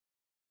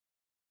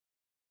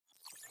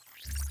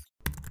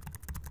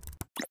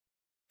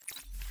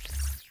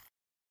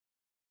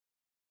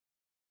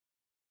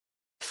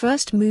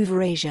First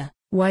mover Asia,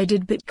 why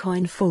did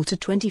Bitcoin fall to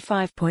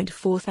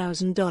 $25.4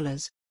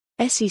 thousand?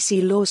 SEC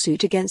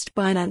lawsuit against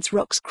Binance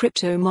rocks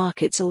crypto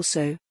markets.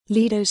 Also,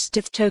 Lido's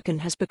Stith token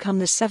has become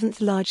the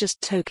 7th largest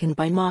token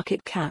by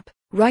market cap,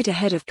 right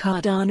ahead of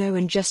Cardano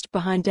and just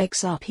behind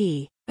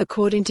XRP,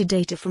 according to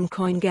data from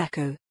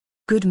CoinGecko.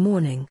 Good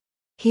morning.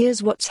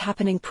 Here's what's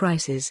happening.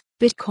 Prices.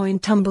 Bitcoin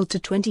tumbled to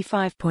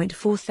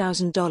 $25.4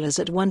 thousand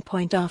at one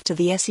point after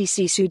the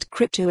SEC sued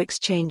crypto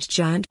exchange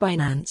giant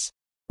Binance.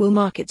 Will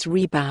markets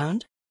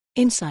rebound?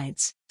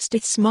 Insights.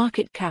 Stith's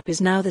market cap is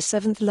now the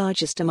 7th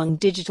largest among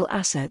digital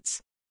assets.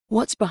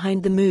 What's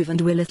behind the move and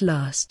will it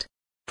last?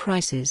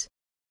 Prices.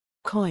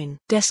 Coin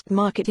Desk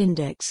Market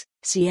Index,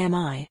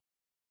 CMI.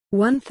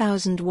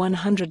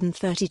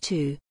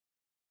 1132.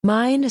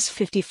 Minus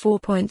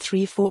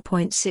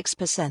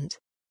 54.34.6%.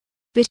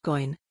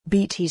 Bitcoin,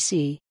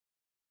 BTC.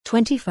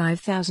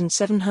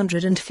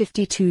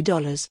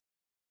 $25,752.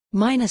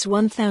 Minus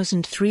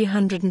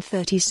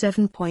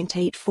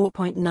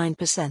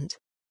 1,337.84.9%.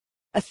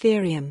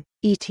 Ethereum,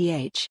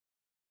 ETH.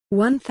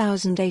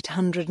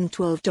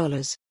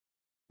 $1,812.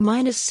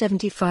 Minus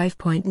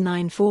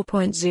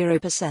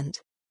 75.94.0%.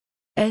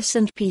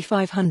 S&P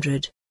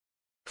 500.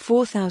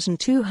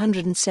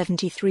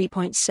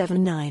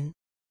 4,273.79.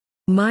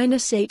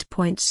 Minus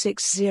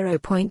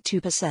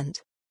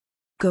 8.60.2%.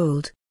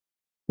 Gold.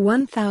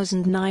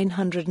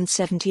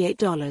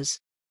 $1,978.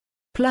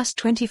 Plus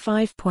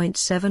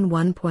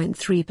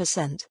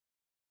 25.71.3%.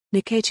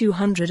 Nikkei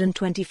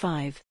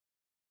 225.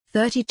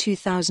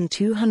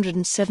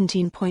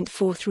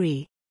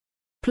 32,217.43.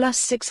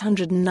 Plus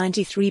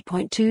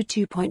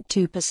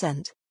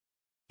 693.22.2%.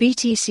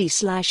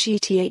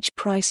 BTC/ETH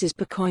prices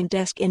per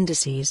CoinDesk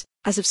indices,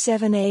 as of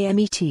 7 a.m.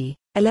 ET,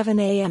 11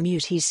 a.m.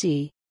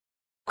 UTC.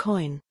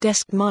 Coin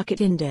Desk Market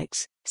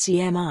Index,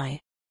 CMI.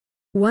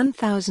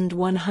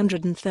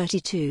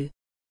 1132.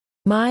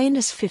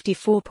 Minus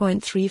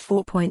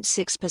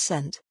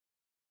 54.34.6%.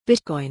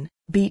 Bitcoin,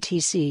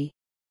 BTC.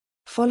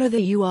 Follow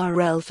the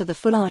URL for the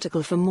full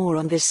article. For more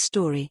on this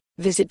story,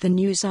 visit the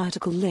news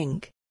article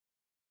link.